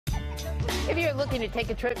If you're looking to take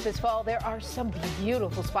a trip this fall, there are some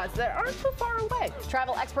beautiful spots that aren't too far away.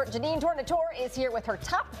 Travel expert Jeaneene Tornatore is here with her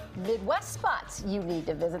top Midwest spots you need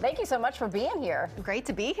to visit. Thank you so much for being here. Great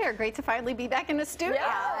to be here. Great to finally be back in the studio.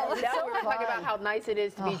 Yeah, now we're talking about how nice it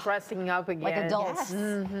is to be dressing up again. Like adults. Yes.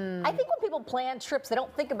 I think when people plan trips, they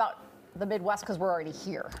don't think about the Midwest because we're already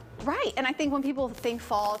here. Right, and I think when people think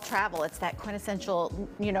fall travel, it's that quintessential,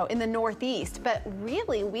 you know, in the Northeast. But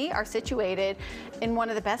really, we are situated in one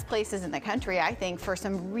of the best places in the country, I think, for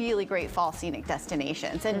some really great fall scenic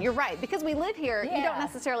destinations. And you're right, because we live here, you don't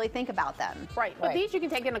necessarily think about them. Right, but these you can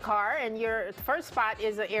take in a car, and your first spot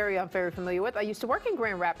is an area I'm very familiar with. I used to work in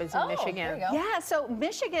Grand Rapids in Michigan. There you go. Yeah, so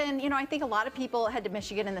Michigan, you know, I think a lot of people head to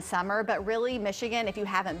Michigan in the summer, but really Michigan, if you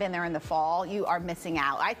haven't been there in the fall, you are missing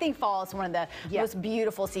out. I think fall is one of the most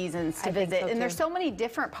beautiful seasons to visit, and there's so many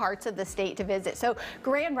different parts of the state to visit. So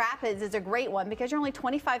Grand Rapids is a great one because you're only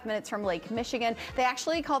 25 minutes from Lake Michigan. They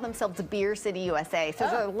actually call themselves Beer City, USA. So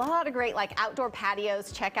there's a lot of great like outdoor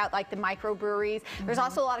patios. Check out like the microbreweries. There's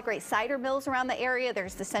also a lot of great cider mills around the area.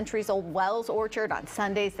 There's the centuries old Wells Orchard. On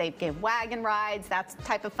Sundays they give wagon rides. That's the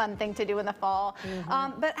type of fun thing to do in the fall.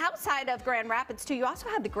 But outside of Grand Rapids too, you also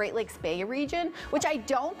have the Great Lakes Bay region, which I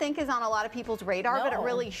don't think is on a lot of people's radar, but it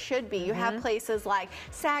really should be. You have places like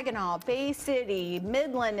Saginaw, Bay City,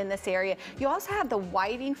 Midland in this area. You also have the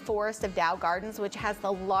Whiting Forest of Dow Gardens, which has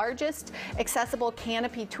the largest accessible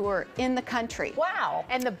canopy tour in the country. Wow.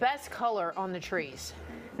 And the best color on the trees.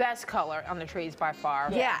 Best color on the trees by far.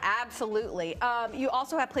 Yeah, absolutely. You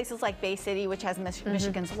also have places like Bay City, which has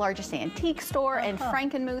Michigan's largest antique store, and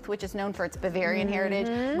Frankenmuth, which is known for its Bavarian heritage.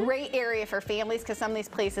 Great area for families because some of these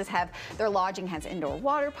places have, their lodging has indoor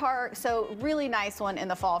water park, so really nice one in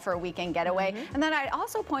the fall for a weekend getaway. And then I'd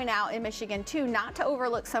also point out in Michigan too, not to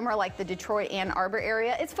overlook somewhere like the Detroit Ann Arbor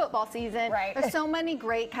area. It's football season. Right. There's so many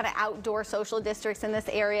great kind of outdoor social districts in this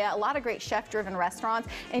area, a lot of great chef-driven restaurants.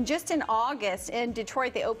 And just in August in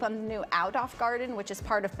Detroit, they opened the new Out-Off Garden, which is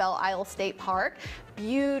part of Belle Isle State Park.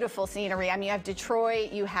 Beautiful scenery. I mean, you have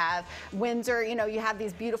Detroit, you have Windsor, you know, you have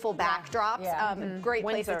these beautiful backdrops. Great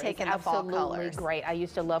place to take in the fall colors. Absolutely great. I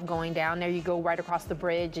used to love going down there. You go right across the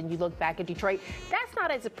bridge and you look back at Detroit. That's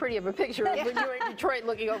not as pretty of a picture when you're in Detroit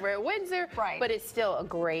looking over at Windsor, but it's still a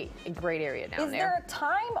great area down there. Is there a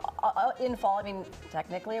time in fall? I mean,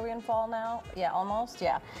 technically, are we in fall now? Yeah, almost.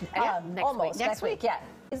 Yeah. Next week. Yeah.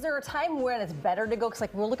 Is there a time when it's better to go? Because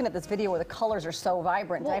like we're looking at this video where the colors are so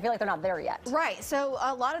vibrant, and I feel like they're not there yet. Right. So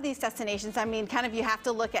a lot of these destinations, I mean, kind of you have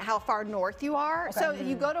to look at how far north you are. So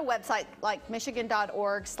you go to a website like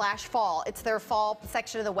michigan.org/fall. It's their fall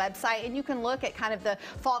section of the website, and you can look at kind of the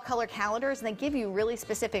fall color calendars, and they give you really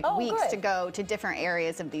specific weeks to go to different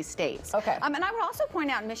areas of these states. And I would also point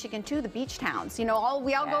out in Michigan too, the beach towns. You know,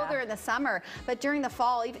 we all go there in the summer, but during the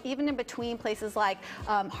fall, even in between places like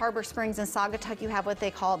Harbor Springs and Saugatuck, you have what they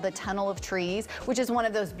call the Tunnel of Trees, which is one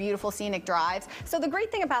of those beautiful scenic drives. So the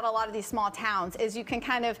great thing about a lot of these small towns is you can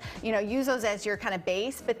kind of, you know, use those as your kind of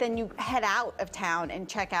base, but then you head out of town and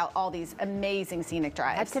check out all these amazing scenic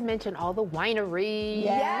drives. Not to mention all the wineries.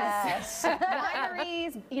 Yes.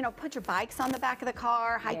 Wineries, you know, put your bikes on the back of the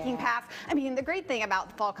car, hiking paths. I mean, the great thing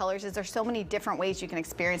about fall colors is there's so many different ways you can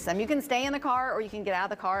experience them. You can stay in the car or you can get out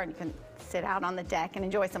of the car and you can sit out on the deck and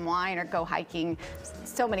enjoy some wine or go hiking.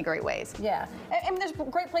 So many great ways. Yeah. And there's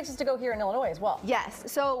great places to go here in Illinois as well. Yes.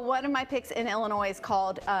 So one of my picks in Illinois is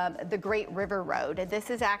called the Great River Road.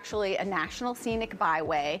 This is actually a national scenic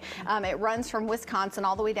byway. It runs from Wisconsin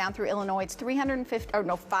all the way down through Illinois. It's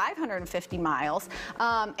 550 miles.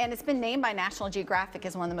 And it's been named by National Geographic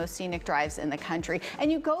as one of the most scenic drives in the country.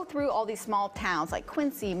 And you go through all these small towns like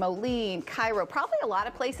Quincy, Moline, Cairo, probably a lot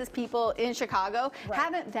of places people in Chicago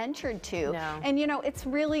haven't ventured to. And you know, it's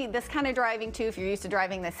really this kind of driving too, if you're used to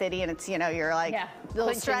driving the city and it's, you know, you're like a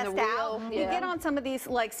little stressed out. You get on some of these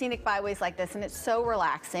like scenic byways like this and it's so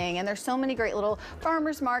relaxing, and there's so many great little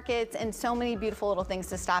farmers markets and so many beautiful little things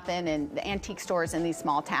to stop in and the antique stores in these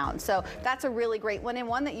small towns. So that's a really great one, and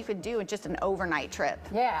one that you could do in just an overnight trip.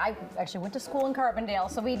 Yeah, I actually went to school in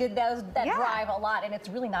Carbondale, so we did that drive a lot, and it's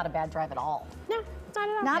really not a bad drive at all. No.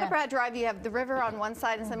 Not a bad drive. You have the river on one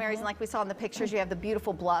side in some areas, and like we saw in the pictures, you have the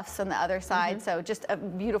beautiful bluffs on the other side. So just a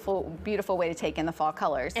beautiful, beautiful way to take in the fall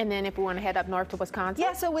colors. And then if we want to head up north to Wisconsin?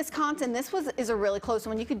 Yeah, so Wisconsin, this is a really close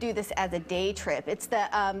one. You could do this as a day trip. It's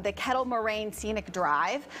the Kettle Moraine Scenic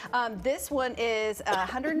Drive. This one is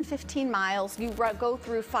 115 miles. You go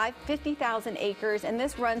through 50,000 acres, and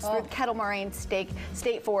this runs through Kettle Moraine State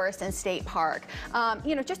Forest and State Park.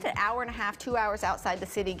 You know, just an hour and a half, 2 hours outside the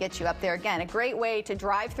city gets you up there. Again, a great way way to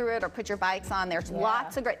drive through it or put your bikes on. There's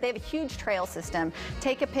lots of great, they have a huge trail system.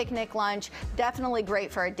 Take a picnic lunch, definitely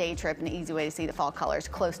great for a day trip and an easy way to see the fall colors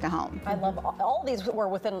close to home. I love all these were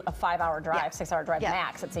within a 5-hour drive, 6-hour drive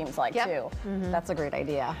max, it seems like, too. That's a great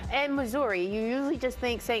idea. And Missouri, you usually just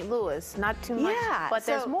think St. Louis, not too much, but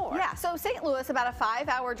there's more. Yeah, so St. Louis, about a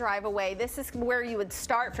 5-hour drive away. This is where you would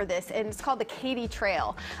start for this, and it's called the Katy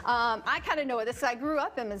Trail. I kind of know it. I grew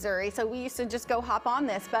up in Missouri, so we used to just go hop on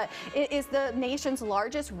this, but it is the nation's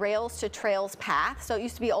largest rails to trails path. So it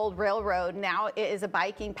used to be old railroad. Now it is a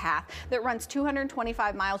biking path that runs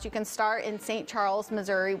 225 miles. You can start in St. Charles,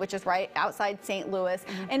 Missouri, which is right outside St. Louis,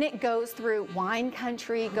 and it goes through wine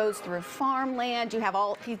country, goes through farmland. You have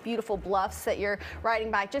all these beautiful bluffs that you're riding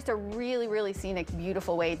by. Just a really, really scenic,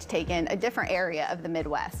 beautiful way to take in a different area of the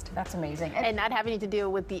Midwest. That's amazing. And not having to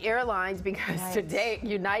deal with the airlines, because today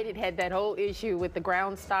United had that whole issue with the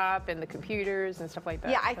ground stop and the computers and stuff like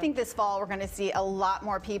that. Yeah, I think this fall we're going to see a lot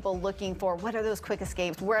more people looking for what are those quick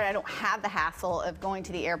escapes where I don't have the hassle of going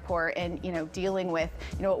to the airport and, you know, dealing with,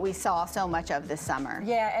 you know, what we saw so much of this summer.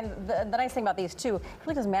 Yeah, and the nice thing about these too, it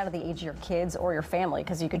really doesn't matter the age of your kids or your family,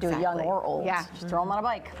 because you could do it young or old. Yeah. Just throw them on a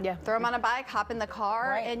bike. Yeah. Throw them on a bike, hop in the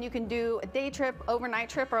car, and you can do a day trip, overnight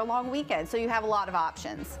trip, or a long weekend. So you have a lot of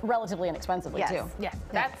options. Relatively inexpensively too. Yeah,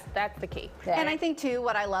 that's the key. Yeah. And I think too,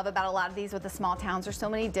 what I love about a lot of these with the small towns, there's so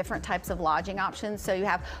many different types of lodging options. So you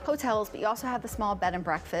have hotels, but you also have the small bed and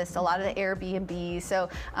breakfast, a lot of the Airbnbs. So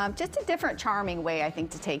just a different charming way, I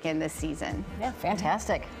think, to take in this season. Yeah,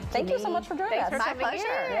 fantastic. Thank you so much for joining us. Thanks for coming My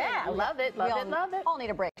pleasure. here. Yeah, love it. All need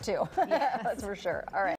a break too. That's for sure. All right.